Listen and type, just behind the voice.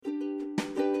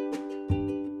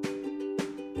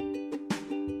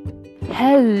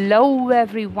Hello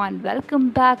everyone,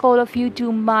 welcome back all of you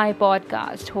to my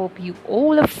podcast. Hope you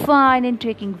all are fine and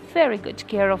taking very good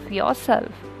care of yourself.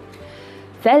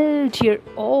 Well, dear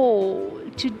all,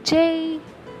 today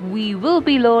we will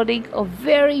be learning a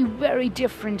very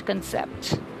different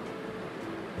concept.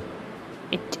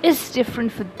 It is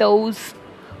different for those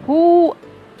who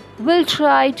will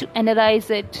try to analyze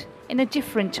it in a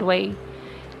different way.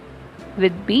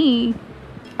 With me,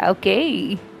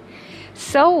 okay.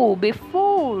 So,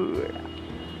 before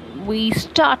we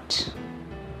start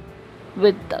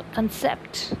with the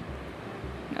concept,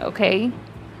 okay,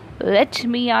 let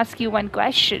me ask you one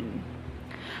question.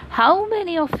 How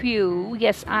many of you,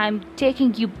 yes, I'm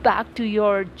taking you back to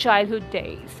your childhood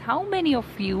days, how many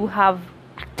of you have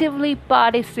actively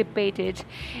participated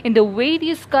in the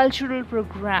various cultural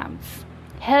programs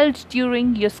held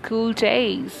during your school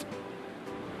days?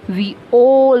 We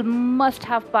all must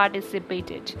have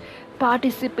participated.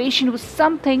 Participation was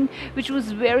something which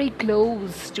was very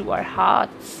close to our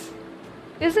hearts,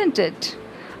 isn't it?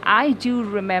 I do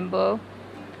remember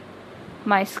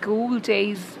my school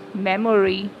days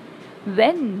memory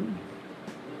when,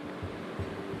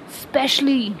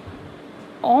 especially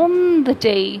on the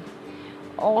day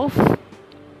of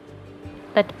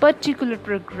that particular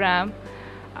program,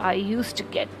 I used to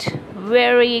get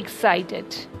very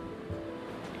excited.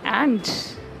 And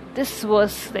this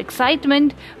was the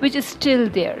excitement which is still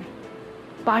there.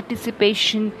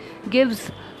 Participation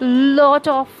gives a lot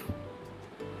of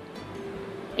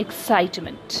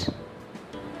excitement.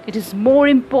 It is more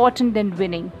important than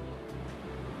winning.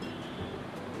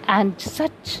 And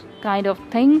such kind of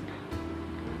thing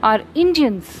are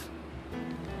Indians,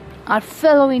 our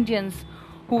fellow Indians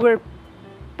who were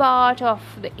part of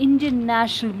the Indian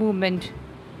national movement,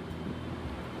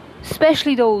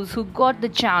 especially those who got the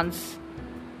chance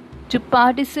to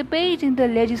participate in the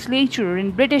legislature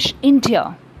in British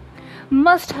India,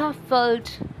 must have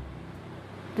felt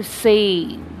the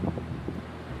same,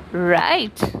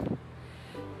 right?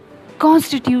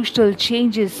 Constitutional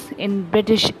changes in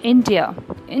British India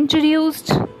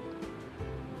introduced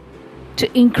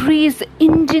to increase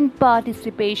Indian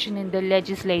participation in the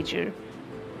legislature.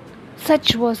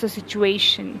 Such was the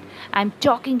situation. I'm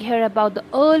talking here about the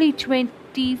early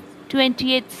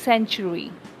 20th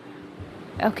century.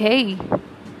 Okay,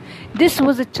 this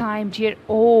was a time, dear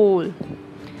all,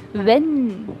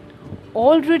 when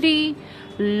already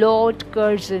Lord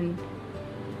Curzon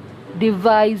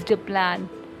devised a plan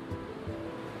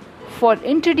for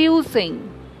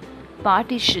introducing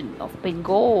partition of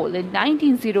Bengal in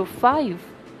 1905.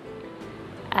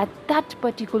 At that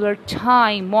particular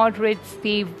time, moderates,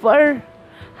 they were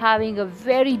having a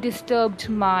very disturbed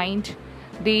mind.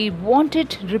 They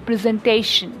wanted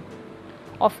representation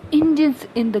of Indians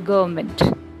in the government.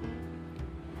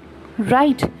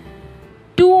 Right.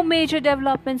 Two major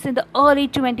developments in the early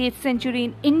 20th century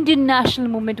in Indian national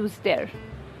movement was there.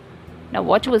 Now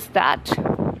what was that?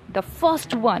 The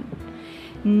first one,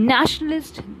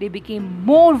 nationalists, they became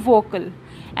more vocal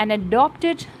and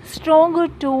adopted stronger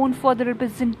tone for the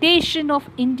representation of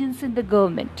Indians in the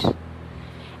government.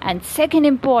 And second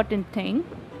important thing,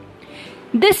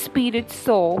 this period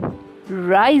saw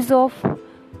rise of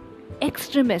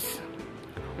extremists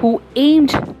who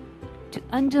aimed to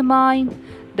undermine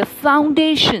the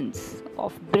foundations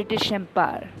of British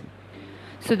Empire.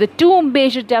 So the two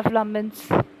major developments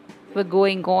were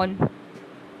going on.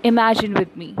 Imagine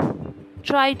with me.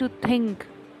 Try to think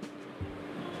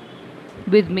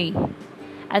with me.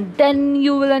 And then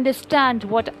you will understand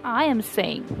what I am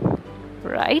saying.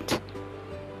 Right?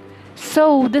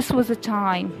 So this was a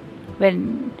time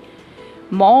when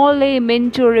Morley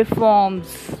Minto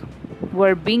Reforms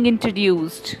were being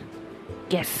introduced.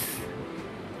 Yes,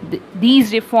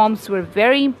 these reforms were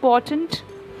very important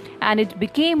and it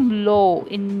became law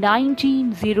in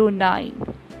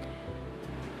 1909.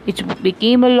 It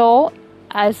became a law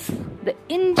as the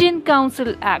Indian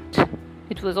Council Act.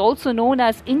 It was also known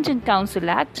as Indian Council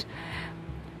Act,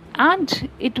 and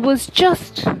it was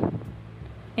just,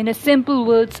 in a simple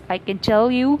words, I can tell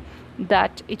you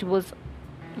that it was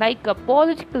like a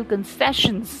political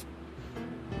concessions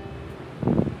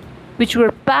which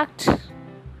were packed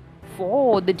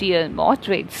for the dear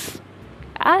moderates,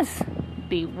 as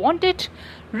they wanted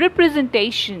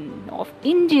representation of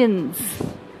Indians,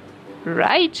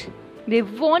 right? They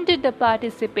wanted the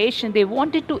participation, they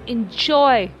wanted to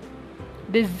enjoy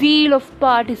the zeal of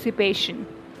participation.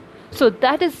 So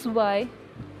that is why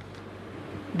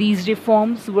these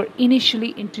reforms were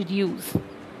initially introduced,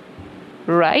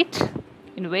 right?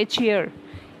 In which year?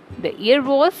 The year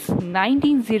was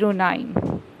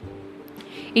 1909.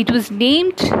 It was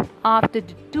named after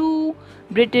the two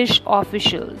British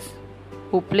officials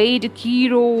who played a key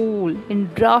role in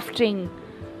drafting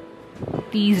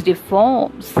these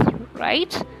reforms,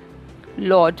 right?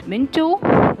 Lord Minto,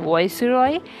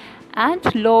 Viceroy, and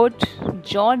Lord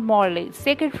John Morley,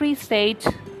 Secretary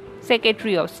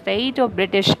of State of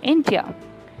British India.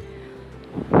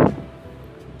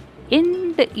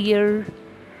 In the year,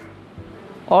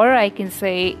 or I can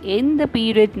say in the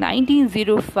period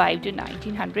 1905 to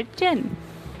 1910,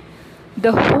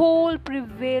 the whole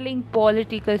prevailing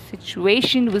political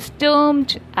situation was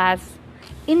termed as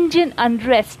Indian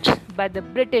unrest by the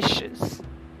Britishers.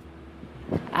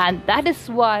 And that is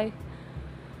why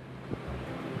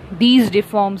these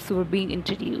reforms were being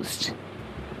introduced.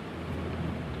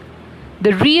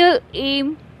 The real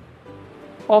aim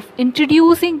of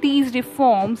introducing these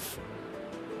reforms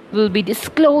will be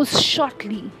disclosed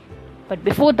shortly. But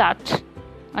before that,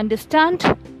 understand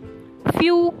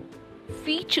few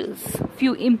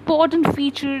important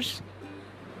features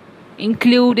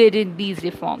included in these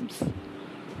reforms.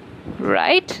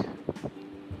 Right?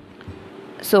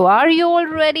 So are you all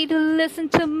ready to listen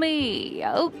to me?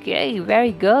 Okay,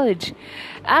 very good.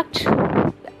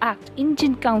 The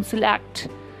Indian Council Act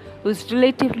was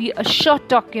relatively a short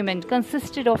document,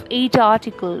 consisted of 8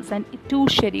 articles and 2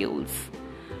 schedules.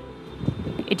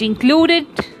 It included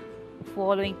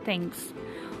following things.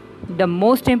 The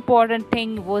most important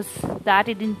thing was that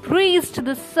it increased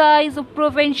the size of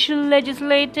provincial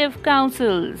legislative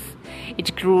councils.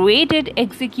 It created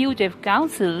executive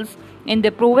councils in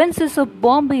the provinces of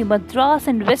Bombay, Madras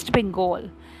and West Bengal,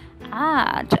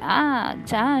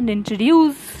 and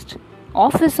introduced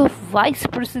office of vice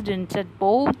president at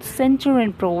both center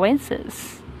and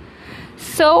provinces.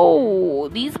 So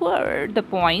these were the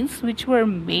points which were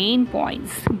main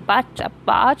points. But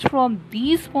apart from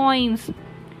these points,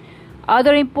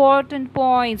 other important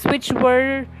points which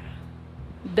were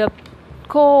the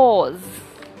cause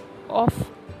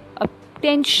of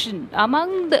attention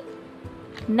among the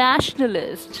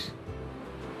nationalists,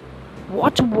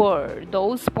 what were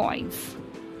those points?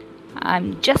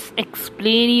 I'm just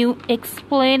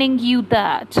explaining you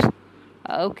that.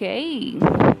 Okay.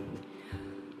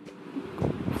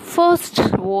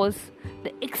 First was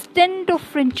the extent of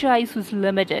franchise was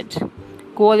limited.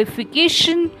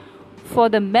 Qualification for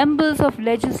the members of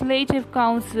legislative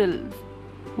councils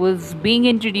was being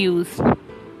introduced.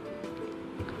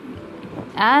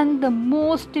 And the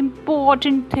most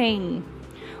important thing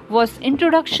was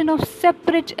introduction of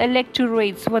separate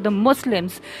electorates for the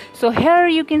Muslims. So here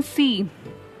you can see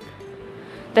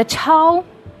that how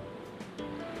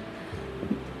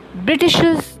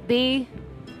Britishers, they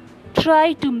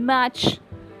try to match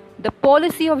the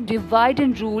policy of divide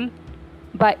and rule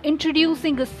by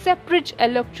introducing a separate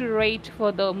electorate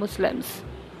for the Muslims.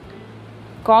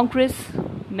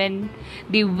 Congressmen,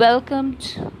 they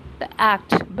welcomed the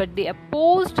act, but they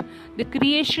opposed the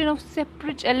creation of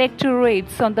separate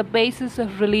electorates on the basis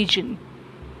of religion.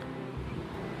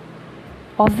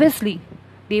 Obviously,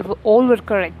 they all were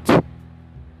correct.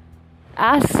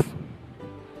 As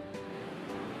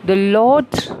the Lord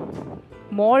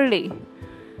Morley,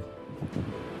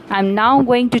 I'm now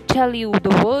going to tell you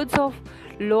the words of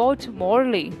Lord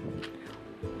Morley,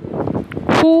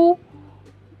 who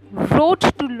wrote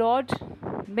to Lord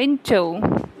Minto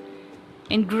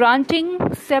in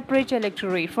granting separate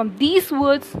electorate. From these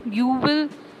words, you will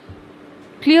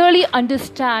clearly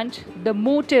understand the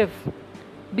motive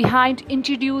behind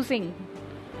introducing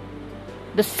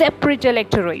the separate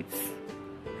electorates.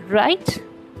 Right?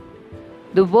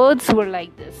 The words were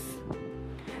like this: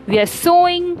 we are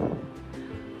sowing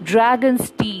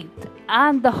dragon's teeth,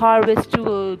 and the harvest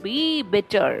will be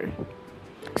bitter.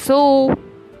 So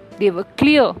they were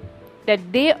clear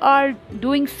that they are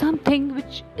doing something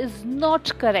which is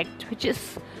not correct, which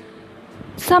is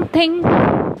something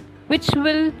which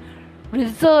will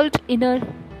result in a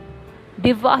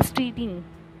devastating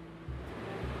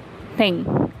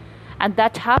thing. And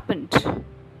that happened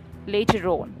later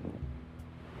on.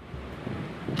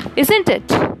 Isn't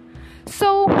it?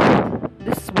 So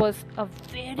this was a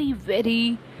very,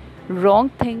 very wrong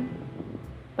thing.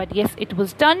 But yes, it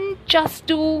was done just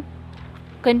to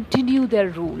continue their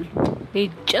rule.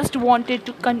 They just wanted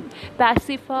to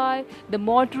pacify the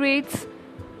moderates.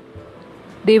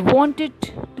 They wanted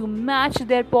to match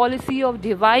their policy of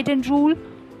divide and rule,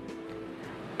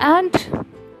 and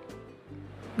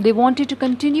they wanted to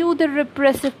continue the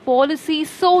repressive policy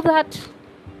so that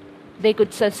they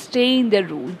could sustain their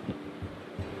rule.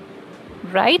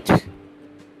 Right?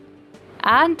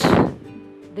 And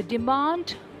the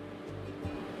demand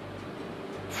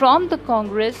from the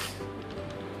Congress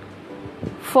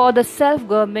for the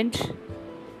self-government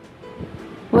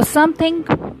was something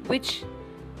which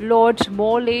Lord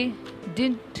Morley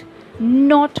did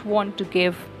not want to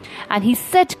give. And he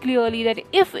said clearly that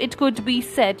if it could be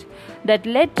said that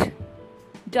led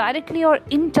directly or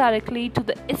indirectly to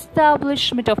the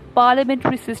establishment of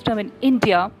parliamentary system in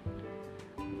India,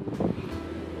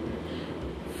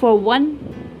 for one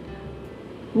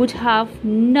would have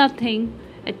nothing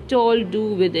at all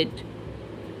do with it.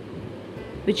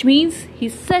 Which means he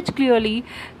said clearly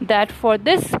that for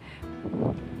this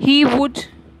he would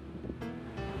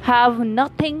have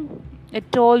nothing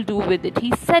at all do with it.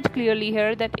 He said clearly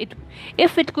here that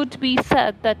if it could be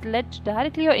said that led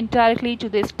directly or indirectly to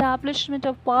the establishment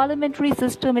of parliamentary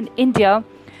system in India,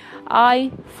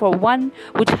 I, for one,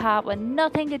 would have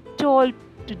nothing at all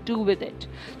to do with it.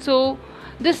 So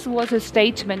this was his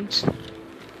statement.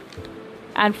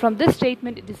 And from this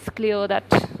statement, it is clear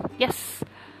that, yes,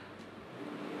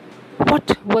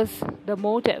 what was the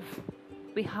motive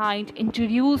behind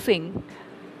introducing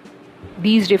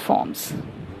these reforms?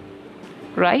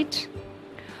 Right?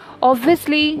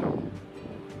 Obviously,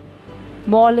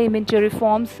 Morley Minto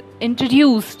Reforms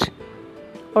introduced,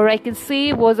 or I can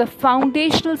say was a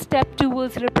foundational step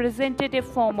towards representative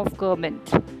form of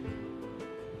government.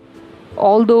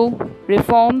 Although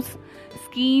reforms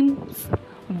schemes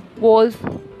was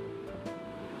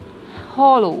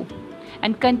hollow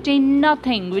and contained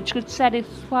nothing which could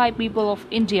satisfy people of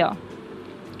India.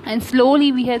 And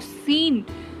slowly we have seen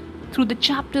through the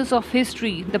chapters of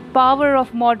history the power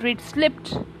of moderates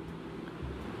slipped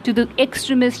to the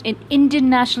extremists in Indian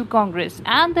National Congress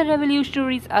and the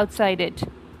revolutionaries outside it.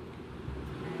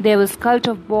 There was cult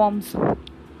of bombs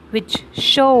which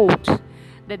showed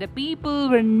that the people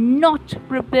were not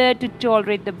prepared to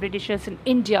tolerate the Britishers in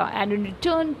India, and in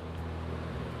return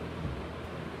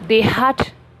they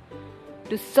had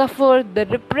to suffer the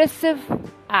repressive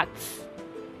acts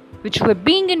which were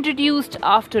being introduced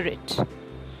after it.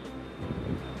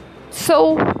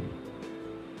 So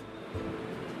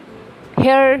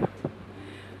here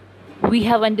we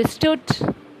have understood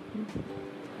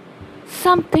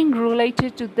something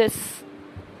related to this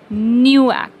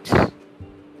new act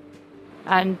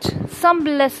and some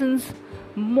lessons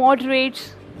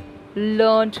moderates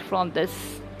learned from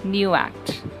this new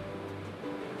act.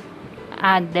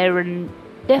 And there were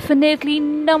definitely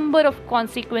number of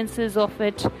consequences of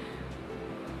it.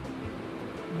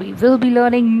 We will be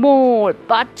learning more,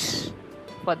 but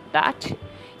for that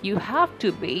you have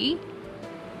to be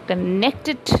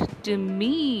connected to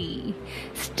me.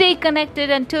 Stay connected.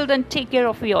 Until then, take care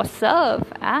of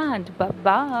yourself and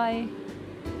bye-bye.